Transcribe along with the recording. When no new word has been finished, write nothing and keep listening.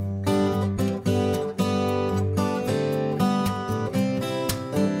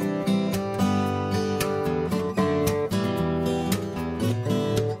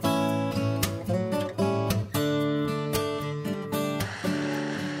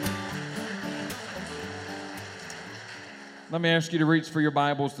Let me ask you to reach for your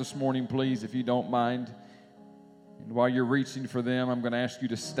Bibles this morning, please, if you don't mind. And while you're reaching for them, I'm going to ask you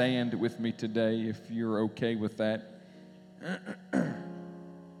to stand with me today, if you're okay with that. And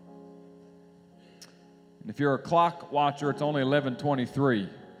if you're a clock watcher, it's only 11:23.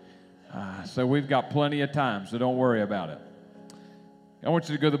 So we've got plenty of time, so don't worry about it. I want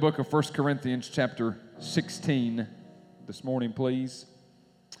you to go to the book of 1 Corinthians chapter 16 this morning, please.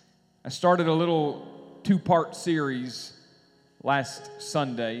 I started a little two-part series last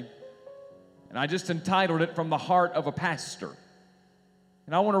Sunday, and I just entitled it From the Heart of a Pastor.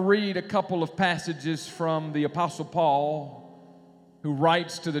 And I want to read a couple of passages from the Apostle Paul, who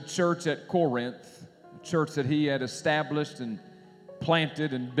writes to the church at Corinth, a church that he had established and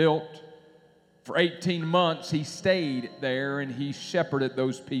planted and built. For 18 months, he stayed there and he shepherded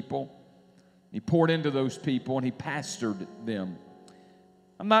those people. He poured into those people and he pastored them.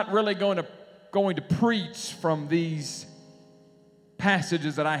 I'm not really going to preach from these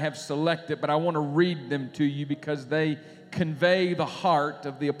passages that I have selected, but I want to read them to you because they convey the heart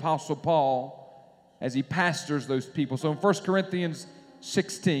of the Apostle Paul as he pastors those people. So in 1 Corinthians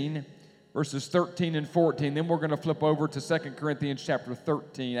 16, verses 13 and 14, then we're going to flip over to 2 Corinthians chapter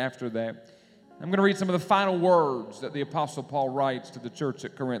 13 after that. I'm going to read some of the final words that the Apostle Paul writes to the church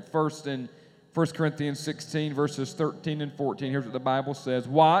at Corinth. First, in 1 Corinthians 16, verses 13 and 14, here's what the Bible says.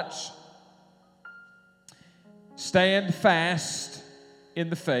 Watch, stand fast in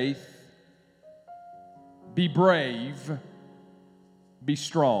the faith, be brave, be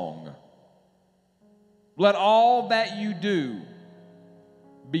strong. Let all that you do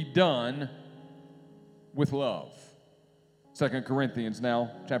be done with love. 2 Corinthians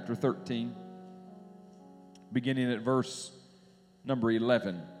now, chapter 13, beginning at verse number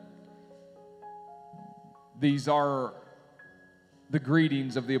 11. These are the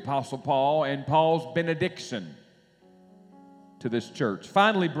greetings of the Apostle Paul and Paul's benediction to this church.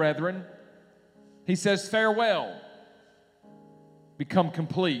 Finally, brethren, he says, farewell, become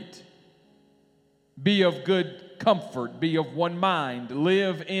complete, be of good comfort, be of one mind,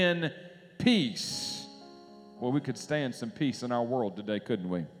 live in peace. Well, we could stand some peace in our world today, couldn't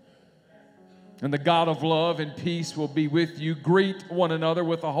we? And the God of love and peace will be with you. Greet one another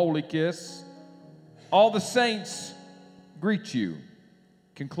with a holy kiss. All the saints greet you.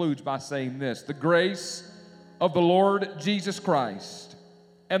 Concludes by saying this: the grace of the Lord Jesus Christ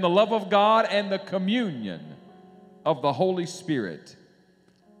and the love of God and the communion of the Holy Spirit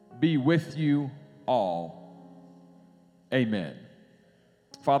be with you all. Amen.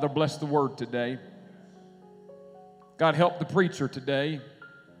 Father, bless the word today. God, help the preacher today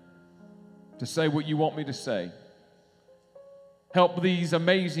to say what you want me to say. Help these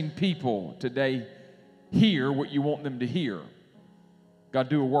amazing people today hear what you want them to hear. God,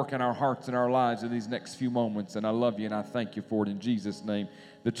 do a work in our hearts and our lives in these next few moments, and I love you and I thank you for it in Jesus' name.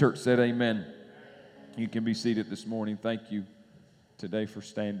 The church said amen. You can be seated this morning. Thank you today for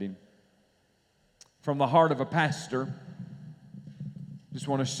standing. From the heart of a pastor, just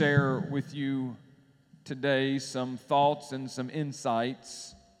want to share with you today some thoughts and some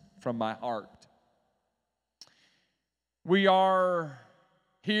insights from my heart. We are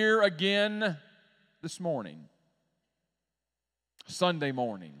here again this morning. Sunday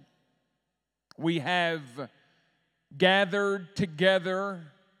morning. We have gathered together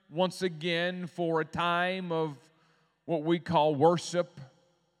once again for a time of what we call worship,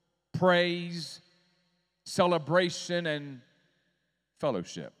 praise, celebration, and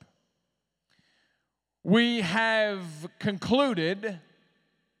fellowship. We have concluded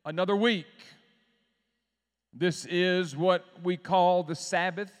another week. This is what we call the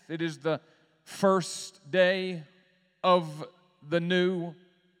Sabbath. It is the first day of the new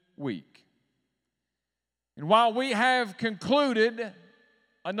week. And while we have concluded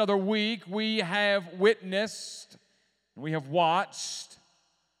another week, we have witnessed, we have watched,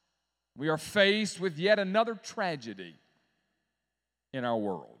 we are faced with yet another tragedy in our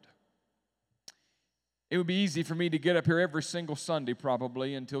world. It would be easy for me to get up here every single Sunday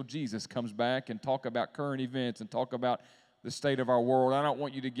probably until Jesus comes back and talk about current events and talk about the state of our world. I don't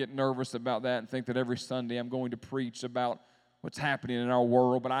want you to get nervous about that and think that every Sunday I'm going to preach about what's happening in our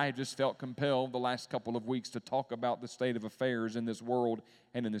world, but I have just felt compelled the last couple of weeks to talk about the state of affairs in this world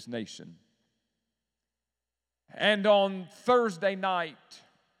and in this nation. And on Thursday night,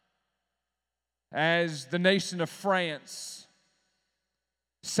 as the nation of France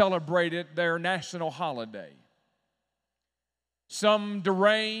celebrated their national holiday, some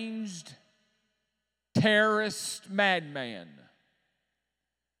deranged terrorist madman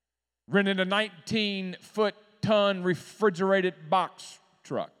rented a 19-ton refrigerated box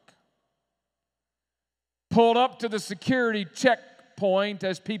truck, pulled up to the security checkpoint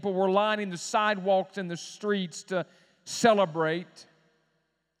as people were lining the sidewalks and the streets to celebrate.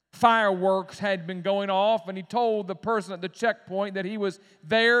 Fireworks had been going off, and he told the person at the checkpoint that he was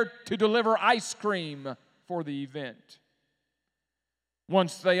there to deliver ice cream for the event.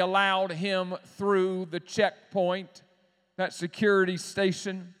 Once they allowed him through the checkpoint, that security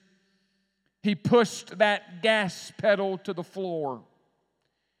station, he pushed that gas pedal to the floor.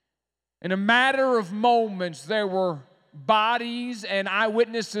 In a matter of moments, there were bodies, and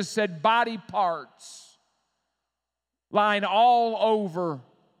eyewitnesses said body parts, lying all over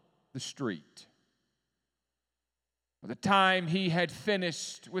the street. By the time he had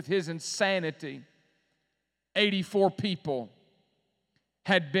finished with his insanity, 84 people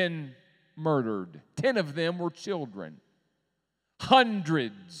had been murdered. 10 of them were children.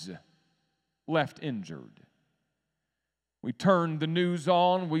 Hundreds left injured. We turned the news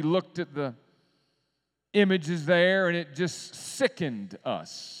on. We looked at the images there, and it just sickened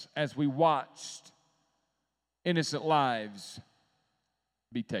us as we watched innocent lives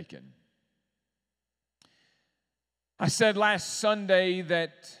be taken. I said last Sunday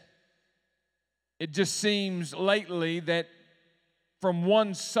that it just seems lately that from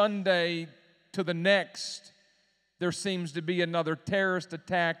one Sunday to the next, there seems to be another terrorist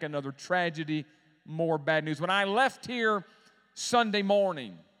attack, another tragedy, more bad news. When I left here Sunday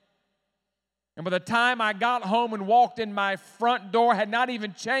morning, and by the time I got home and walked in my front door, I had not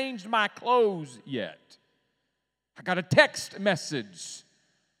even changed my clothes yet, I got a text message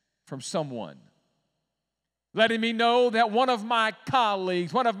from someone letting me know that one of my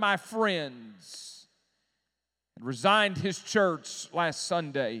colleagues, one of my friends, had resigned his church last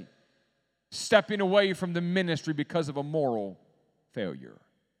Sunday, stepping away from the ministry because of a moral failure.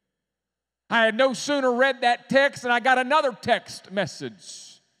 I had no sooner read that text than I got another text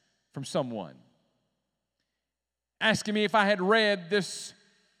message from someone asking me if I had read this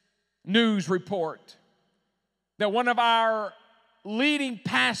news report that one of our leading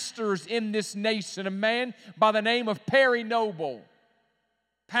pastors in this nation, a man by the name of Perry Noble,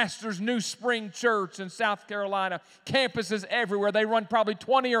 pastors New Spring Church in South Carolina, campuses everywhere. They run probably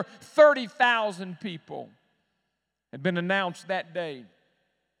 20 or 30,000 people. Had been announced that day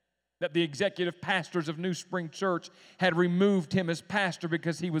that the executive pastors of New Spring Church had removed him as pastor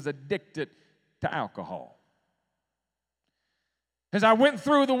because he was addicted to alcohol. As I went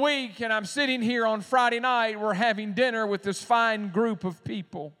through the week and I'm sitting here on Friday night, we're having dinner with this fine group of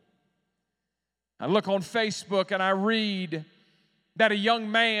people. I look on Facebook and I read that a young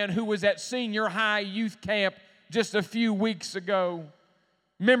man who was at senior high youth camp just a few weeks ago,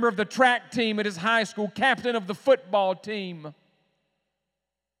 member of the track team at his high school, captain of the football team,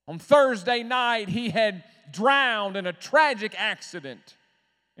 on Thursday night he had drowned in a tragic accident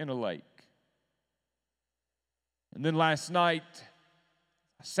in a lake. And then last night,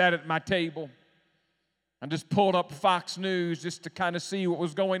 I sat at my table. I just pulled up Fox News just to kind of see what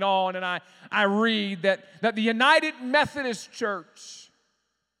was going on, and I read that the United Methodist Church,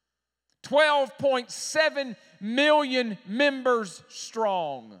 12.7 million members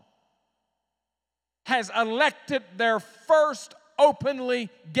strong, has elected their first openly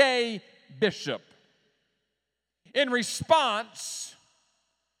gay bishop in response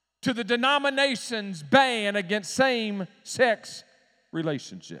to the denomination's ban against same-sex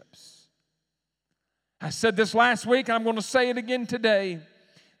relationships. I said this last week, and I'm going to say it again today.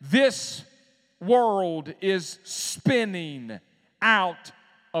 This world is spinning out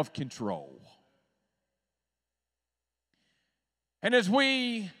of control. And as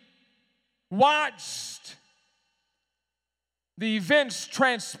we watched the events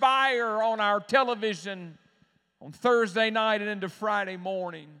transpire on our television on Thursday night and into Friday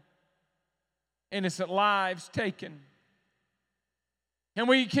morning, innocent lives taken, and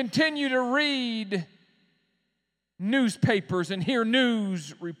we continue to read newspapers and hear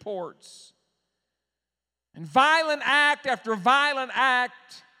news reports, and violent act after violent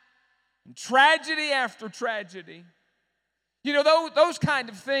act, and tragedy after tragedy. You know, those kind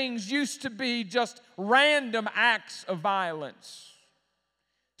of things used to be just random acts of violence.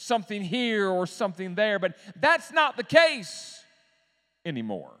 Something here or something there, but that's not the case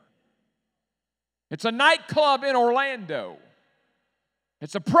anymore. It's a nightclub in Orlando.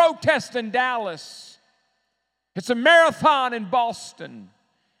 It's a protest in Dallas. It's a marathon in Boston.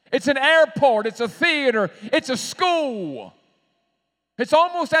 It's an airport. It's a theater. It's a school. It's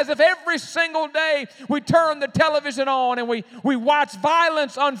almost as if every single day we turn the television on and we watch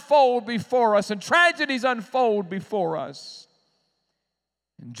violence unfold before us and tragedies unfold before us.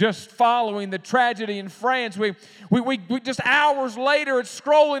 And just following the tragedy in France, we just hours later, it's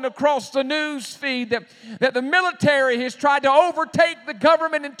scrolling across the news feed that the military has tried to overtake the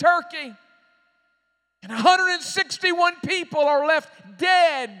government in Turkey. And 161 people are left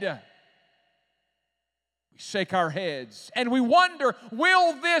dead. We shake our heads and we wonder,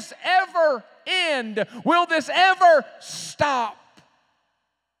 will this ever end? Will this ever stop?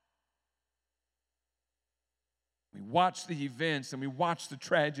 We watch the events and we watch the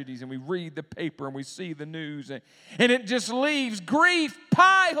tragedies and we read the paper and we see the news, and it just leaves grief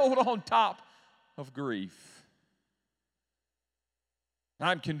piled on top of grief.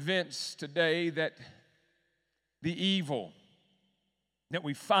 I'm convinced today that the evil that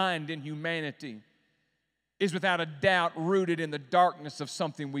we find in humanity is without a doubt rooted in the darkness of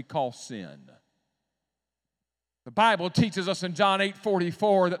something we call sin. The Bible teaches us in John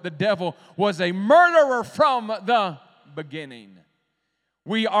 8:44 that the devil was a murderer from the beginning.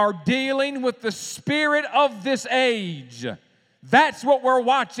 We are dealing with the spirit of this age. That's what we're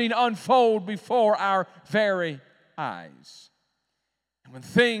watching unfold before our very eyes. And when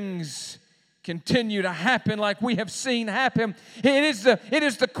things continue to happen like we have seen happen, it is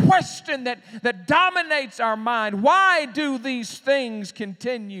the question that dominates our mind. Why do these things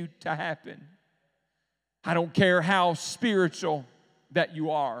continue to happen? I don't care how spiritual that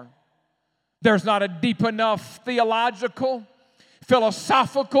you are. There's not a deep enough theological,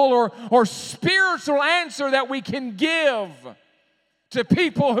 philosophical, or spiritual answer that we can give to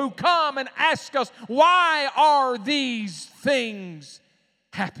people who come and ask us, why are these things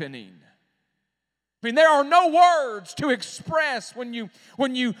happening? I mean, there are no words to express when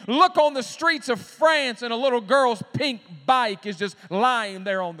you look on the streets of France and a little girl's pink bike is just lying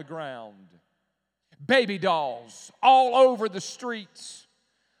there on the ground. Baby dolls all over the streets,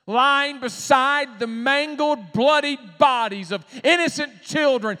 lying beside the mangled, bloodied bodies of innocent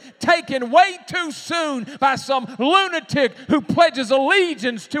children taken way too soon by some lunatic who pledges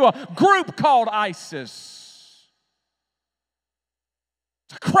allegiance to a group called ISIS.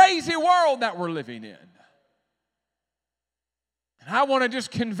 It's a crazy world that we're living in. And I want to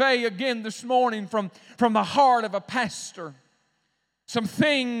just convey again this morning from the heart of a pastor some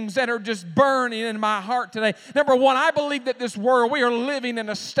things that are just burning in my heart today. Number one, I believe that this world, we are living in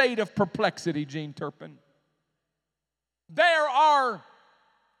a state of perplexity, Gene Turpin. There are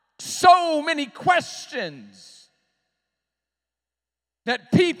so many questions that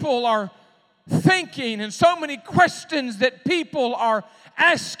people are thinking, and so many questions that people are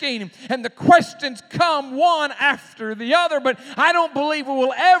asking, and the questions come one after the other, but I don't believe we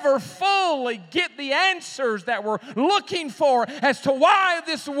will ever fully get the answers that we're looking for as to why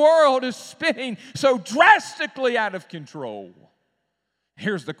this world is spinning so drastically out of control.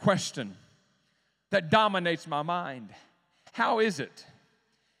 Here's the question that dominates my mind. How is it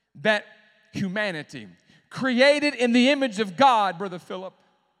that humanity, created in the image of God, Brother Philip,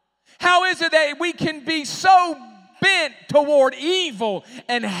 how is it that we can be so bent toward evil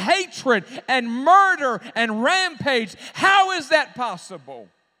and hatred and murder and rampage? How is that possible?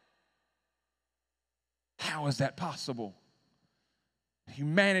 How is that possible?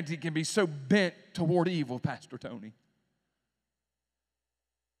 Humanity can be so bent toward evil, Pastor Tony.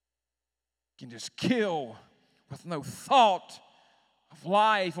 Can just kill with no thought of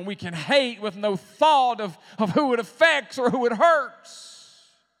life, and we can hate with no thought of who it affects or who it hurts.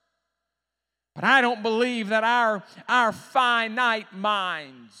 But I don't believe that our finite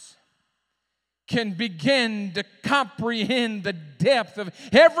minds can begin to comprehend the depth of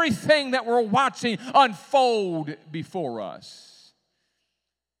everything that we're watching unfold before us.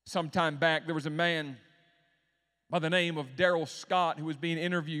 Some time back, there was a man by the name of Darrell Scott who was being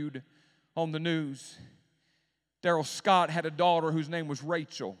interviewed on the news. Darrell Scott had a daughter whose name was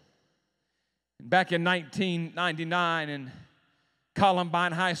Rachel. And back in 1999, in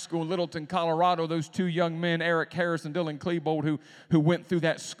Columbine High School in Littleton, Colorado, those two young men, Eric Harris and Dylan Klebold, who went through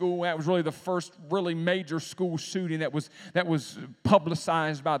that school. That was really the first really major school shooting that was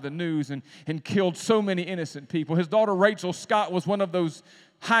publicized by the news and killed so many innocent people. His daughter Rachel Scott was one of those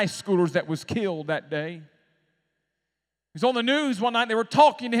high schoolers that was killed that day. He was on the news one night. They were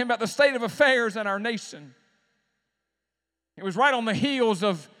talking to him about the state of affairs in our nation. It was right on the heels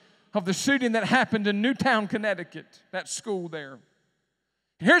of the shooting that happened in Newtown, Connecticut, that school there.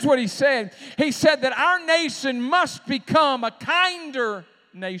 Here's what he said. He said that our nation must become a kinder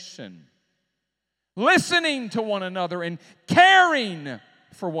nation, listening to one another and caring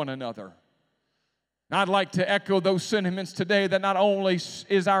for one another. And I'd like to echo those sentiments today that not only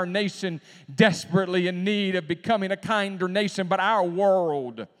is our nation desperately in need of becoming a kinder nation, but our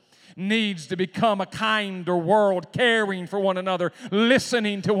world needs to become a kinder world, caring for one another,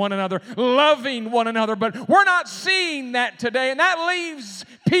 listening to one another, loving one another. But we're not seeing that today, and that leaves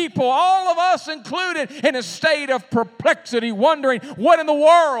people, all of us included, in a state of perplexity, wondering what in the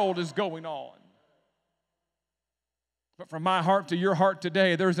world is going on. But from my heart to your heart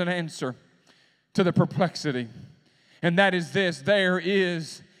today, there's an answer to the perplexity, and that is this: there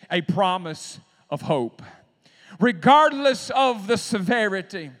is a promise of hope. Regardless of the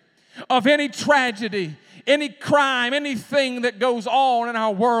severity of any tragedy, any crime, anything that goes on in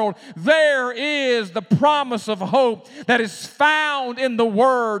our world, there is the promise of hope that is found in the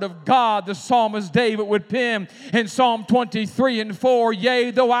Word of God. The psalmist David would pen in Psalm 23:4,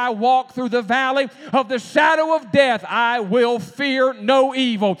 "Yea, though I walk through the valley of the shadow of death, I will fear no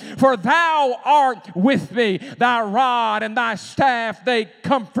evil, for thou art with me. Thy rod and thy staff, they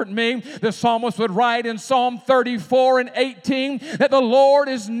comfort me." The psalmist would write in Psalm 34:18 that the Lord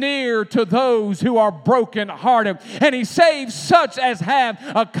is near to those who are brokenhearted, and He saves such as have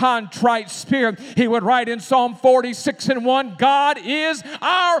a contrite spirit. He would write in Psalm 46:1, "God is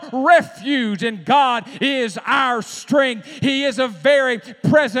our refuge and God is our strength. He is a very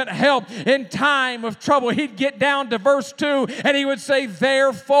present help in time of trouble." He'd get down to verse 2 and he would say,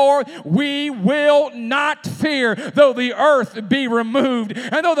 "Therefore we will not fear, though the earth be removed,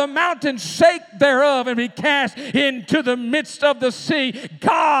 and though the mountains shake thereof and be cast into the midst of the sea.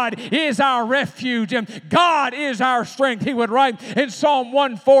 God is our refuge and God is our strength." He would write in Psalm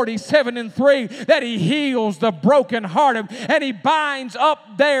 147:3 that He heals the brokenhearted and He binds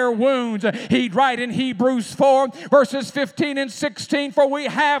up their wounds. He'd write in Hebrews 4:15 and 16, "For we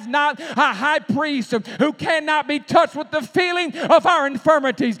have not a high priest who cannot be touched with the feeling of our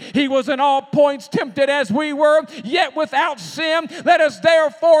infirmities. He was in all points tempted as we were, yet without sin. Let us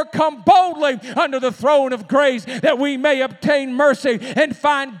therefore come boldly under the throne of grace, that we may obtain mercy and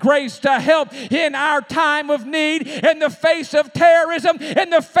find grace to help in our time of need." In the face of terrorism, in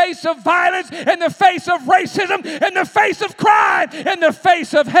the face of violence, in the face of racism, in the face of crime, in the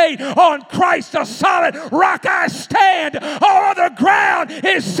face of hate, on Christ the solid rock I stand. All other ground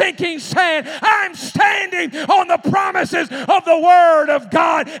is sinking sand. I'm standing on the promises of the Word of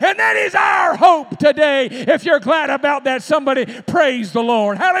God, and that is our hope today. If you're glad about that, somebody praise the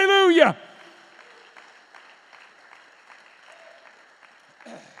Lord. Hallelujah.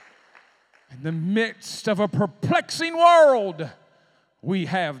 In the midst of a perplexing world, we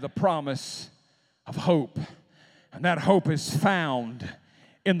have the promise of hope. And that hope is found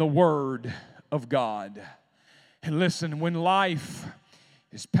in the Word of God. And listen, when life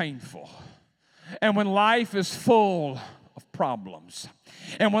is painful, and when life is full of problems,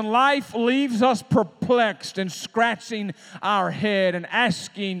 and when life leaves us perplexed and scratching our head and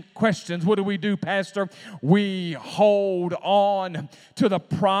asking questions, what do, Pastor? We hold on to the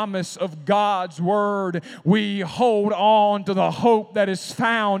promise of God's Word. We hold on to the hope that is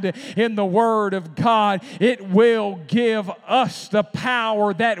found in the Word of God. It will give us the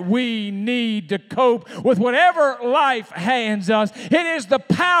power that we need to cope with whatever life hands us. It is the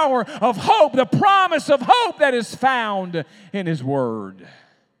power of hope, the promise of hope that is found in His Word.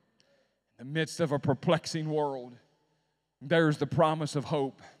 In the midst of a perplexing world, there's the promise of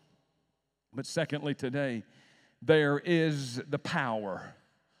hope. But secondly, today, there is the power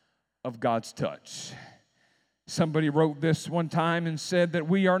of God's touch. Somebody wrote this one time and said that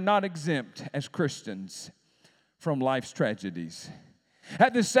we are not exempt as Christians from life's tragedies.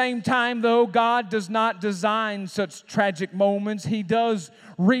 At the same time, though, God does not design such tragic moments. He does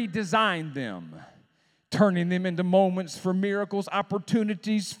redesign them, turning them into moments for miracles,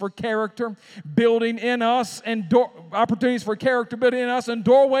 opportunities for character building in us, and opportunities for character building in us, and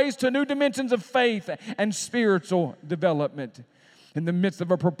doorways to new dimensions of faith and spiritual development. In the midst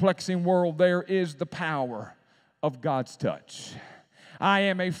of a perplexing world, there is the power of God's touch. I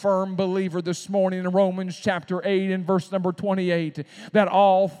am a firm believer this morning in Romans chapter 8 and verse number 28 that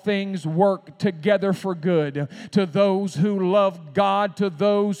all things work together for good to those who love God, to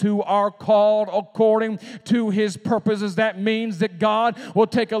those who are called according to His purposes. That means that God will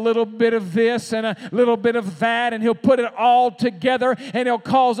take a little bit of this and a little bit of that, and He'll put it all together, and He'll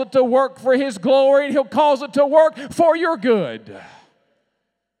cause it to work for His glory, and He'll cause it to work for your good.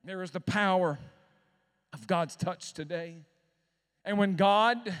 There is the power of God's touch today. And when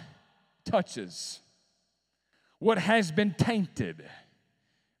God touches what has been tainted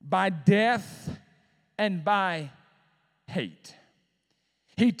by death and by hate,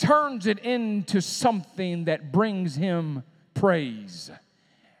 He turns it into something that brings Him praise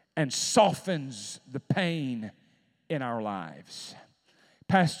and softens the pain in our lives.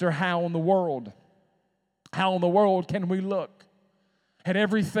 Pastor, how in the world can we look at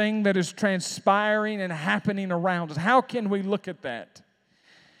everything that is transpiring and happening around us? How can we look at that?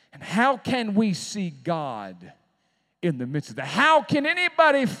 And how can we see God in the midst of that? How can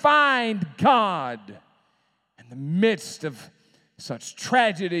anybody find God in the midst of such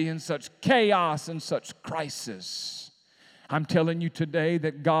tragedy and such chaos and such crisis? I'm telling you today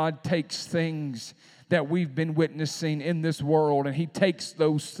that God takes things that we've been witnessing in this world, and He takes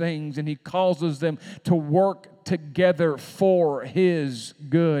those things and He causes them to work together for His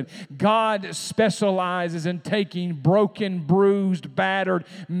good. God specializes in taking broken, bruised, battered,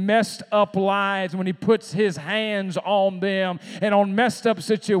 messed up lives. When He puts His hands on them and on messed up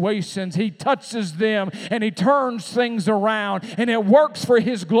situations, He touches them and He turns things around, and it works for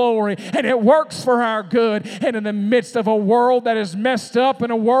His glory and it works for our good. And in the midst of a world that is messed up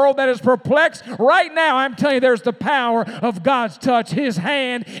and a world that is perplexed, right now I'm telling you, there's the power of God's touch. His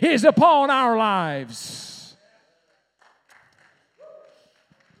hand is upon our lives.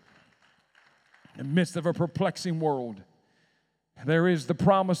 In the midst of a perplexing world, there is the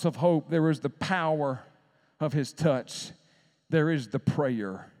promise of hope. There is the power of His touch. There is the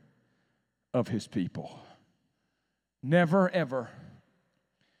prayer of His people. Never, ever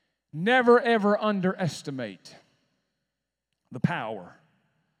underestimate the power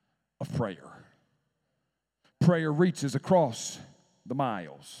of prayer. Prayer reaches across the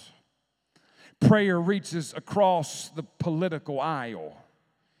miles. Prayer reaches across the political aisle.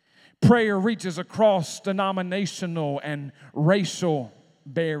 Prayer reaches across denominational and racial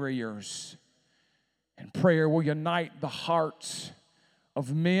barriers. And prayer will unite the hearts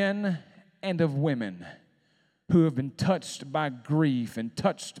of men and of women who have been touched by grief and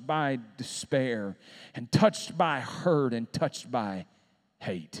touched by despair and touched by hurt and touched by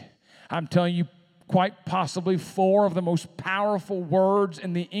hate. I'm telling you, quite possibly 4 of the most powerful words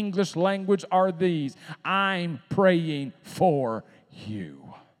in the English language are these: I'm praying for you.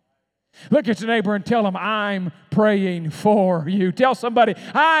 Look at your neighbor and tell them, I'm praying for you. Tell somebody,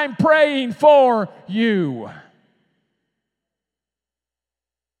 I'm praying for you.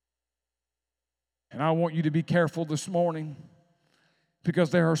 And I want you to be careful this morning, because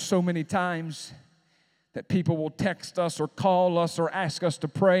there are so many times that people will text us or call us or ask us to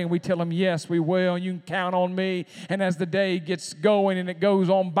pray, and we tell them, yes, we will, you can count on me. And as the day gets going and it goes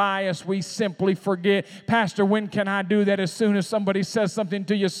on by us, we simply forget. Pastor, when can I do that? As soon as somebody says something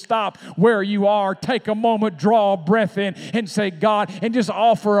to you, stop where you are, take a moment, draw a breath in, and say, God, and just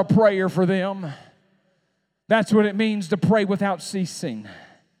offer a prayer for them. That's what it means to pray without ceasing.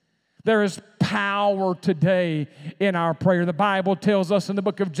 There is power today in our prayer. The Bible tells us in the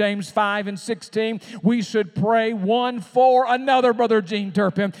book of James 5:16, we should pray one for another, Brother Gene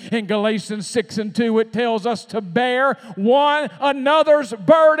Turpin. In Galatians 6:2, it tells us to bear one another's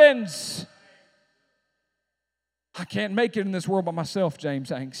burdens. I can't make it in this world by myself, James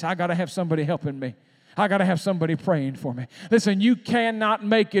Hanks. I got to have somebody helping me. I got to have somebody praying for me. Listen, you cannot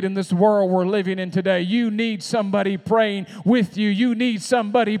make it in this world we're living in today. You need somebody praying with you. You need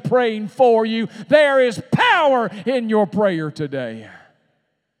somebody praying for you. There is power in your prayer today.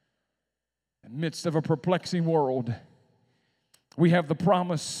 In the midst of a perplexing world, we have the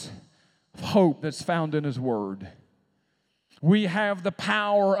promise of hope that's found in His Word. We have the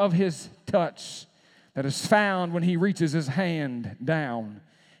power of His touch that is found when He reaches His hand down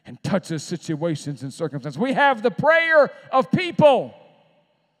and touches situations and circumstances. We have the prayer of people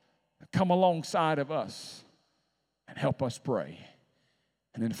that come alongside of us and help us pray.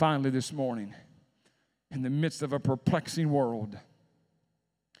 And then finally this morning, in the midst of a perplexing world,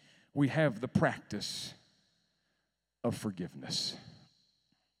 we have the practice of forgiveness.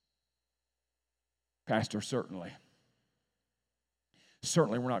 Pastor, certainly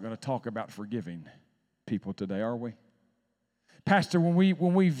we're not going to talk about forgiving people today, are we? Pastor, when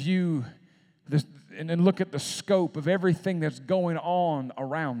we view this and look at the scope of everything that's going on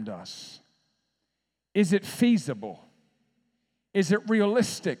around us, is it feasible? Is it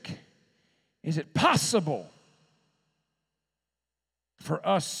realistic? Is it possible for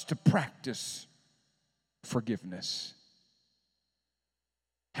us to practice forgiveness?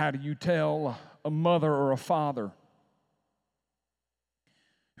 How do you tell a mother or a father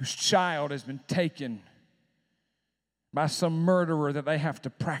whose child has been taken by some murderer that they have to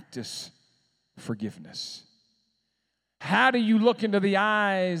practice forgiveness? How do you look into the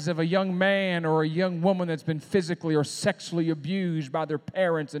eyes of a young man or a young woman that's been physically or sexually abused by their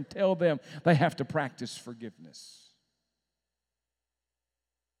parents and tell them they have to practice forgiveness?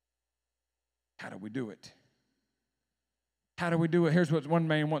 How do we do it? How do we do it? Here's what one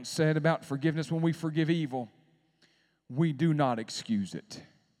man once said about forgiveness: when we forgive evil, we do not excuse it.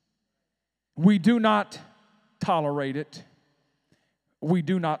 We do not tolerate it. we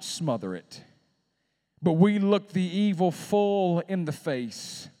do not smother it, but we look the evil full in the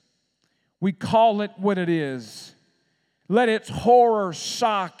face. We call it what it is. Let its horror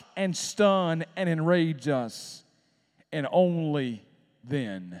shock and stun and enrage us, and only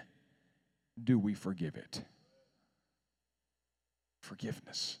then do we forgive it.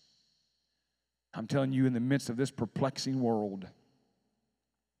 Forgiveness. I'm telling you, in the midst of this perplexing world,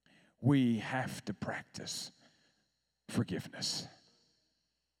 we have to practice forgiveness.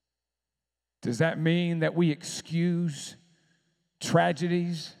 Does that mean that we excuse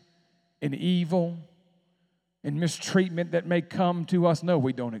tragedies and evil and mistreatment that may come to us? No,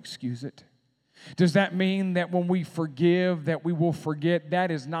 we don't excuse it. Does that mean that when we forgive that we will forget?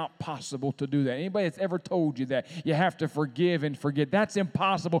 That is not possible to do that. Anybody that's ever told you that you have to forgive and forget, that's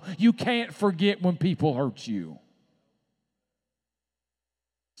impossible. You can't forget when people hurt you.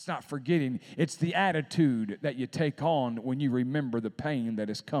 It's not forgetting. It's the attitude that you take on when you remember the pain that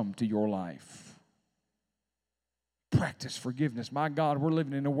has come to your life. Practice forgiveness. My God, we're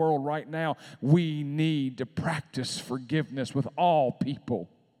living in a world right now. We need to practice forgiveness with all people.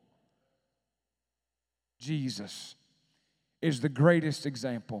 Jesus is the greatest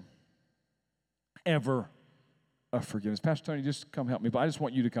example ever of forgiveness. Pastor Tony, just come help me. But I just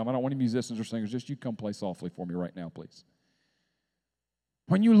want you to come. I don't want any musicians or singers. Just you come play softly for me right now, please.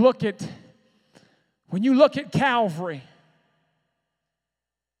 When you look at Calvary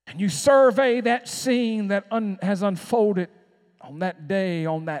and you survey that scene that has unfolded on that day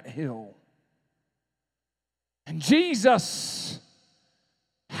on that hill, and Jesus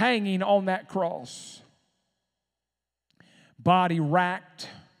hanging on that cross, body racked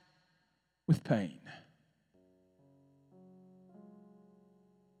with pain,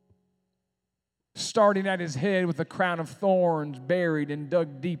 starting at his head with a crown of thorns buried and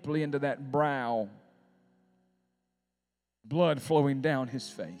dug deeply into that brow, blood flowing down his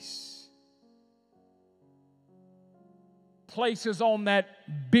face, places on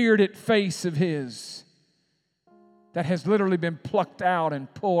that bearded face of his that has literally been plucked out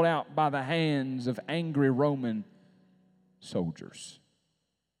and pulled out by the hands of angry Roman soldiers.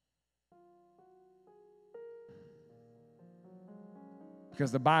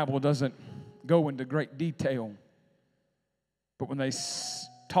 Because the Bible doesn't go into great detail, but when they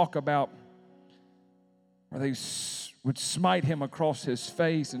talk about where they would smite him across his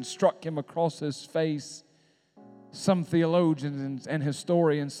face and struck him across his face, some theologians and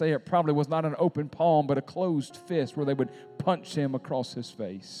historians say it probably was not an open palm but a closed fist where they would punch him across his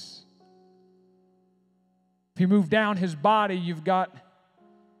face. If you move down his body, you've got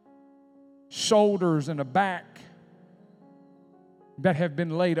shoulders and a back that have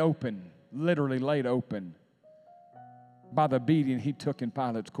been laid open, literally laid open, by the beating he took in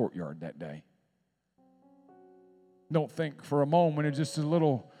Pilate's courtyard that day. Don't think for a moment it's just a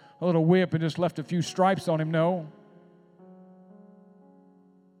little whip and just left a few stripes on him. No.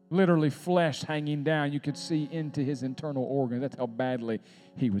 Literally flesh hanging down. You could see into his internal organs. That's how badly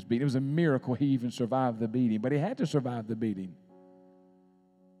he was beaten. It was a miracle he even survived the beating. But he had to survive the beating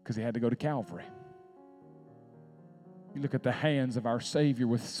because he had to go to Calvary. You look at the hands of our Savior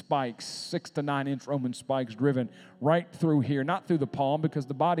with spikes, 6 to 9 inch Roman spikes driven right through here. Not through the palm because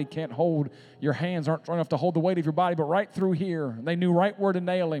the body can't hold, your hands aren't strong enough to hold the weight of your body, but right through here. They knew right where to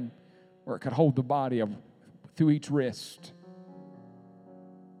nail him, where it could hold the body through each wrist.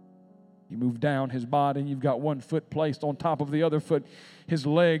 You move down his body and you've got one foot placed on top of the other foot. His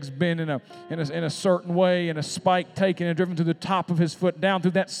legs bent in a certain way and a spike taken and driven to the top of his foot, down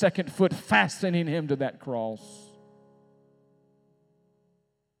through that second foot, fastening him to that cross.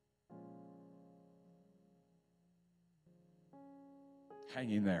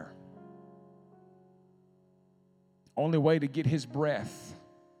 Hanging there. Only way to get his breath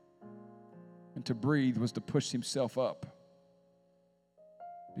and to breathe was to push himself up,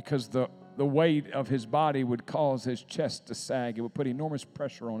 because the weight of his body would cause his chest to sag. It would put enormous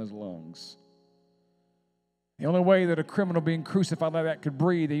pressure on his lungs. The only way that a criminal being crucified like that could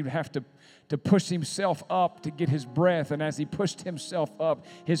breathe, he'd have to push himself up to get his breath. And as he pushed himself up,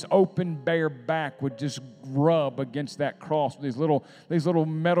 his open, bare back would just rub against that cross. These little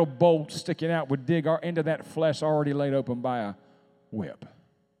metal bolts sticking out would dig into that flesh already laid open by a whip.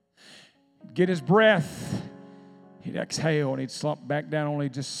 Get his breath. He'd exhale and he'd slump back down, only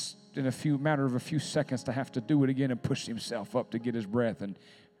just in a matter of a few seconds to have to do it again and push himself up to get his breath, and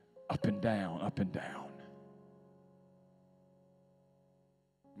up and down, up and down.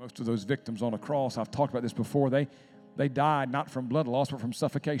 Most of those victims on a cross, I've talked about this before, they died not from blood loss but from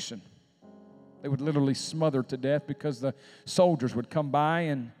suffocation. They would literally smother to death because the soldiers would come by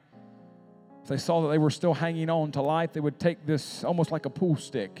and If they saw that they were still hanging on to life, they would take this almost like a pool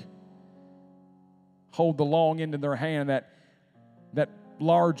stick, hold the long end in their hand, that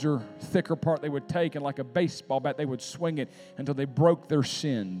larger, thicker part they would take, and like a baseball bat, they would swing it until they broke their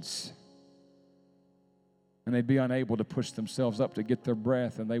shins. And they'd be unable to push themselves up to get their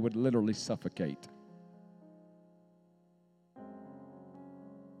breath, and they would literally suffocate.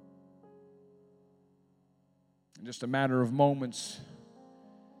 In just a matter of moments,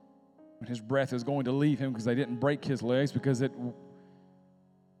 when his breath is going to leave him, because they didn't break his legs, because there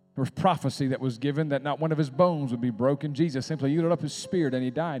was prophecy that was given that not one of his bones would be broken. Jesus simply yielded up his spirit, and he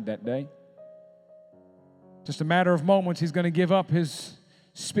died that day. Just a matter of moments, he's going to give up his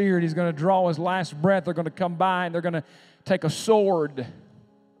spirit. He's going to draw his last breath. They're going to come by, and they're going to take a sword.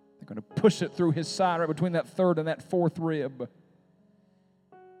 They're going to push it through his side, right between that third and that fourth rib.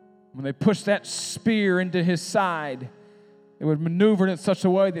 When they pushed that spear into his side, it would maneuver it in such a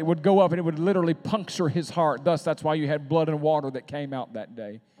way that it would go up and it would literally puncture his heart. Thus, that's why you had blood and water that came out that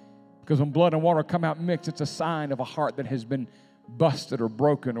day. Because when blood and water come out mixed, it's a sign of a heart that has been busted or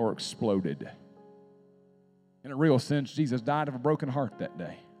broken or exploded. In a real sense, Jesus died of a broken heart that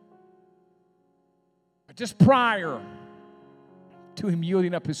day. But just prior to him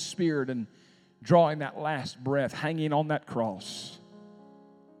yielding up his spirit and drawing that last breath, hanging on that cross,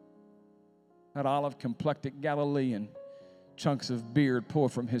 that olive-complected Galilean, chunks of beard pour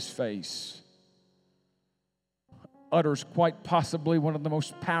from his face, utters quite possibly one of the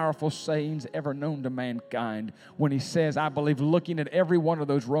most powerful sayings ever known to mankind when he says, I believe, looking at every one of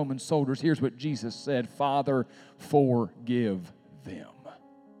those Roman soldiers, here's what Jesus said: Father, forgive them.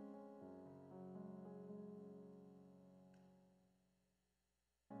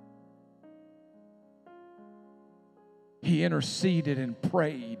 He interceded and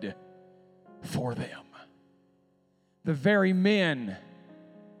prayed for them. The very men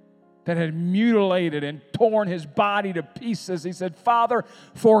that had mutilated and torn his body to pieces, he said, Father,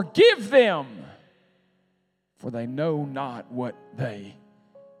 forgive them, for they know not what they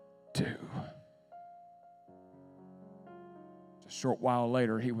do. A short while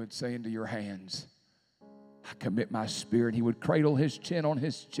later, he would say, into your hands I commit my spirit. He would cradle his chin on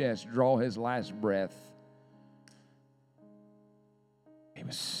his chest, draw his last breath. He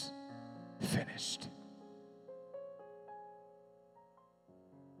was finished.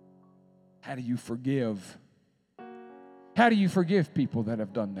 How do you forgive? How do you forgive people that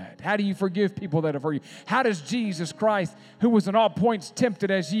have done that? How do you forgive people that have hurt you? How does Jesus Christ, who was in all points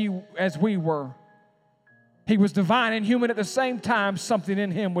tempted as we were, he was divine and human at the same time, something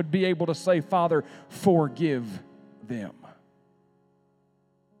in him would be able to say, Father, forgive them.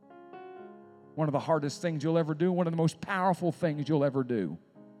 One of the hardest things you'll ever do, one of the most powerful things you'll ever do,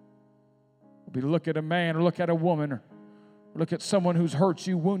 will be look at a man or look at a woman or look at someone who's hurt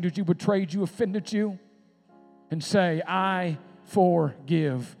you, wounded you, betrayed you, offended you, and say, I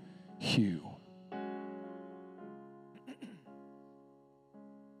forgive you.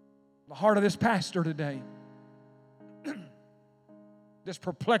 The heart of this pastor today, this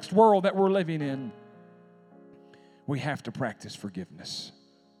perplexed world that we're living in, we have to practice forgiveness.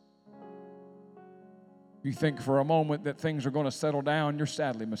 You think for a moment that things are going to settle down, you're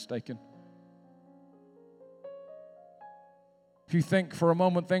sadly mistaken. If you think for a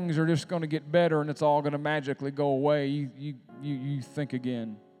moment things are just going to get better and it's all going to magically go away, you think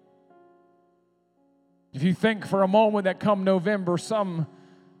again. If you think for a moment that come November some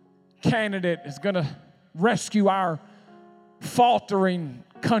candidate is going to rescue our faltering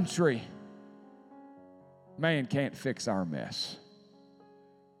country, man can't fix our mess.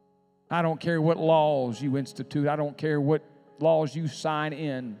 I don't care what laws you institute. I don't care what laws you sign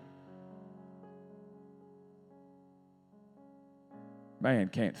in. Man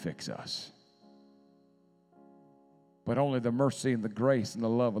can't fix us. But only the mercy and the grace and the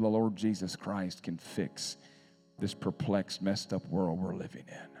love of the Lord Jesus Christ can fix this perplexed, messed up world we're living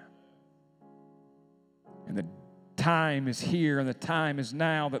in. And the time is here and the time is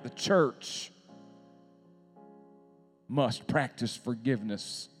now that the church must practice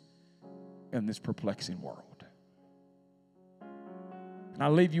forgiveness in this perplexing world. And I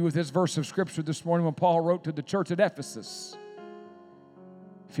leave you with this verse of Scripture this morning when Paul wrote to the church at Ephesus.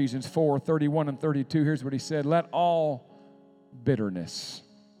 Ephesians 4:31 and 32, here's what he said: let all bitterness,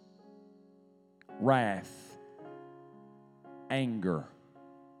 wrath, anger,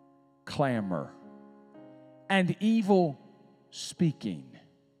 clamor, and evil speaking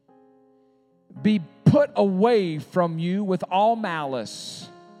be put away from you with all malice.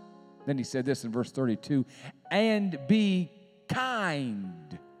 Then he said this in verse 32, and be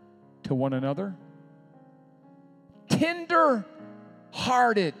kind to one another,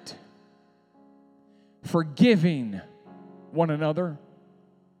 tender-hearted, forgiving one another,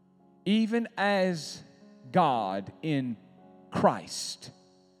 even as God in Christ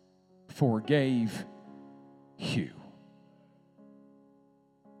forgave you.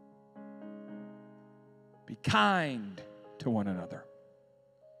 Be kind to one another,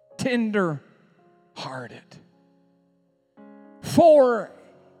 tender-hearted,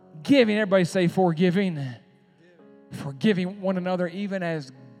 forgiving. Everybody say forgiving. Forgiving one another, even as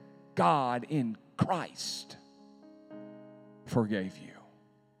God in Christ forgave you.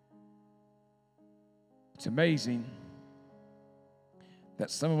 It's amazing that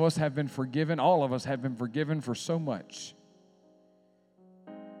some of us have been forgiven, all of us have been forgiven for so much.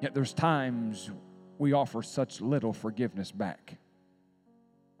 Yet there's times we offer such little forgiveness back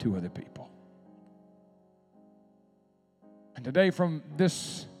to other people. And today, from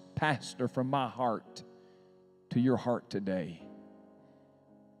this pastor, from my heart to your heart today,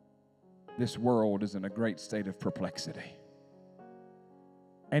 this world is in a great state of perplexity.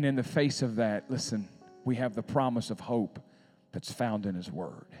 And in the face of that, listen, we have the promise of hope that's found in His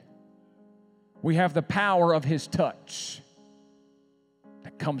Word. We have the power of His touch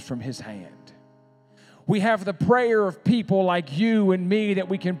that comes from His hand. We have the prayer of people like you and me that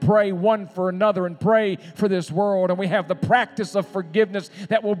we can pray one for another and pray for this world. And we have the practice of forgiveness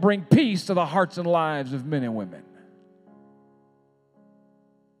that will bring peace to the hearts and lives of men and women. I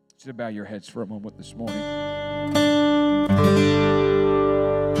want you to bow your heads for a moment this morning.